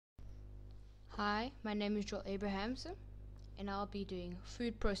Hi, my name is Joel Abrahams, and I'll be doing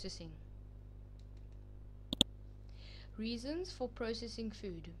food processing. Reasons for processing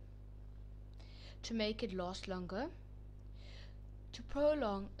food: to make it last longer, to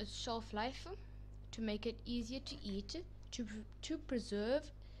prolong its shelf life, to make it easier to eat, to preserve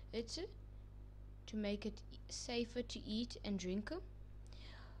it, to make it safer to eat and drink,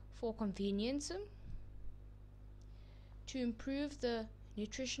 for convenience, to improve the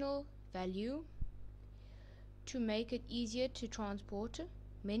nutritional value, to make it easier to transport.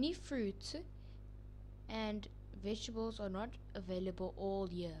 Many fruits and vegetables are not available all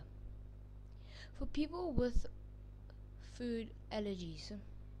year. For people with food allergies.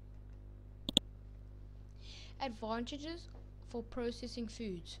 Advantages for processing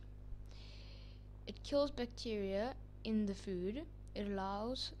foods: it kills bacteria in the food, it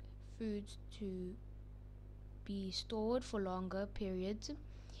allows foods to be stored for longer periods,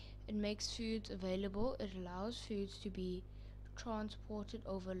 it makes foods available, it allows foods to be transported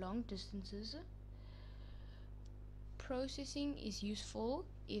over long distances. Processing is useful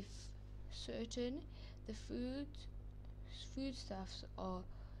if certain the foodstuffs are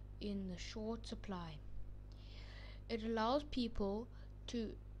in the short supply. It allows people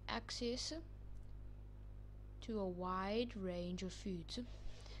to access to a wide range of foods.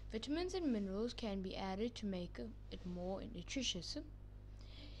 Vitamins and minerals can be added to make it more nutritious.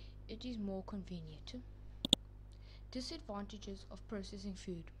 It is more convenient. Disadvantages of processing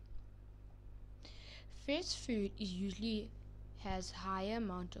food: fresh food is usually has higher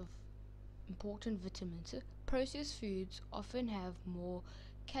amount of important vitamins. Processed foods often have more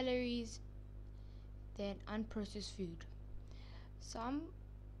calories than unprocessed food. Some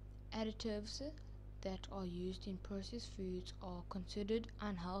additives that are used in processed foods are considered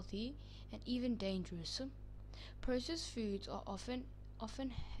unhealthy and even dangerous. Processed foods are often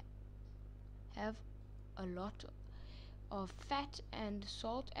have a lot of fat and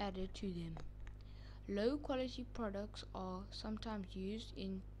salt added to them. Low quality products are sometimes used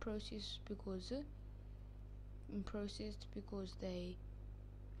in processed because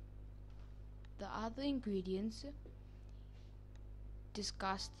the other ingredients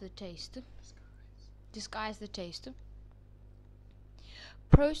disguise the taste.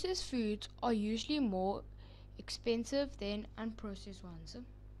 Processed foods are usually more expensive than unprocessed ones.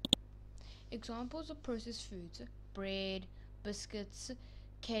 Examples of processed foods: bread, biscuits,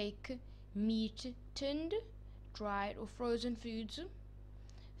 cake, meat, tinned, dried or frozen foods,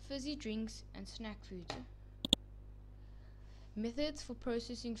 fizzy drinks and snack foods. Methods for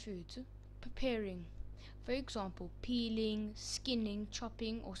processing foods: preparing, for example, peeling, skinning,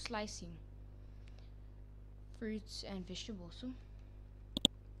 chopping or slicing fruits and vegetables.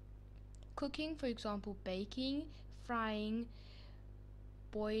 Cooking, for example, baking, frying,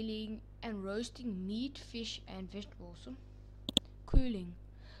 boiling and roasting meat, fish and vegetables. Cooling,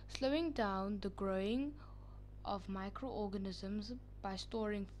 slowing down the growing of microorganisms by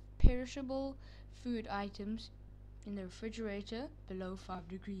storing perishable food items in the refrigerator below 5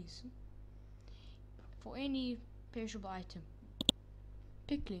 degrees for any perishable item.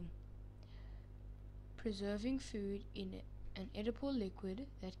 Pickling, preserving food in an edible liquid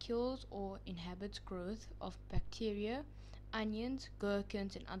that kills or inhibits growth of bacteria, onions,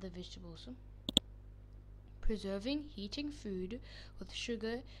 gherkins and other vegetables. Preserving, heating food with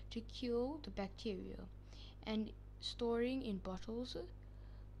sugar to kill the bacteria, and storing in bottles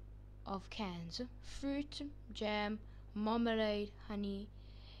of cans, fruit, jam, marmalade, honey,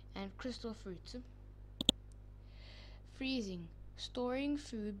 and crystal fruits. Freezing, storing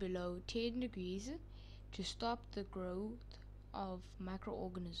food below 10 degrees to stop the growth of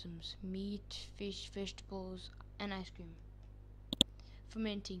microorganisms, meat, fish, vegetables, and ice cream.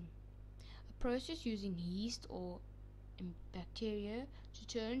 Fermenting, a process using yeast or bacteria to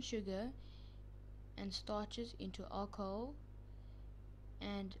turn sugar and starches into alcohol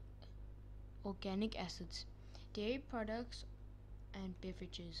and organic acids, dairy products and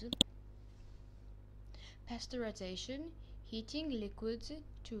beverages. Pasteurization, heating liquids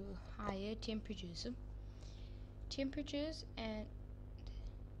to higher temperatures and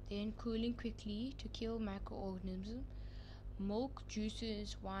then cooling quickly to kill microorganisms, milk,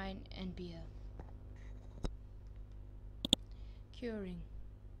 juices, wine and beer. Curing,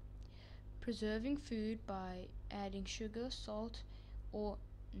 preserving food by adding sugar, salt or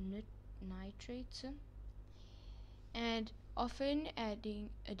nitrates, and often adding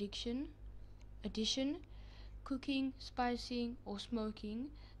addition, cooking, spicing or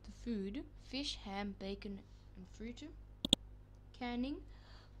smoking the food, fish, ham, bacon and fruit. Canning,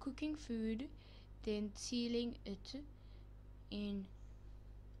 cooking food then sealing it in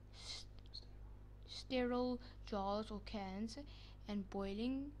sterile jars or cans and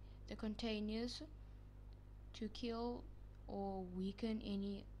boiling the containers to kill or weaken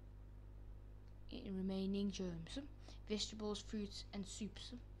any remaining germs. Vegetables, fruits, and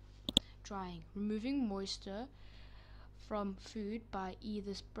soups. Drying. Removing moisture from food by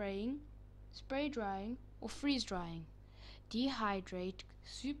either spray drying, or freeze drying. Dehydrate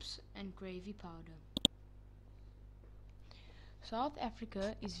soups and gravy powder. South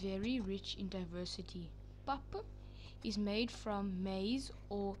Africa is very rich in diversity. Pap is made from maize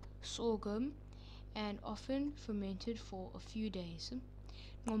or sorghum and often fermented for a few days.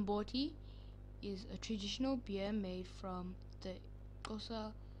 Ngomboti is a traditional beer made from the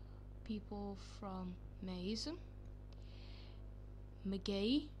Xhosa people from maize.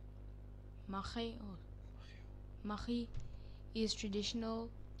 Maggi is traditional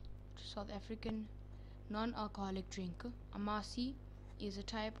South African non-alcoholic drink. Amasi is a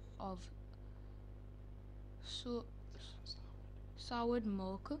type of soured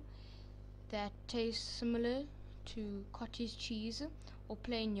milk that tastes similar to cottage cheese or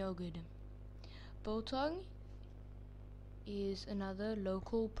plain yogurt. Biltong is another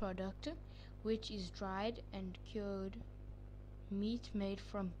local product which is dried and cured meat made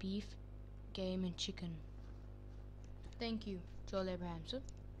from beef, game and chicken. Thank you, Joel Abrahamson.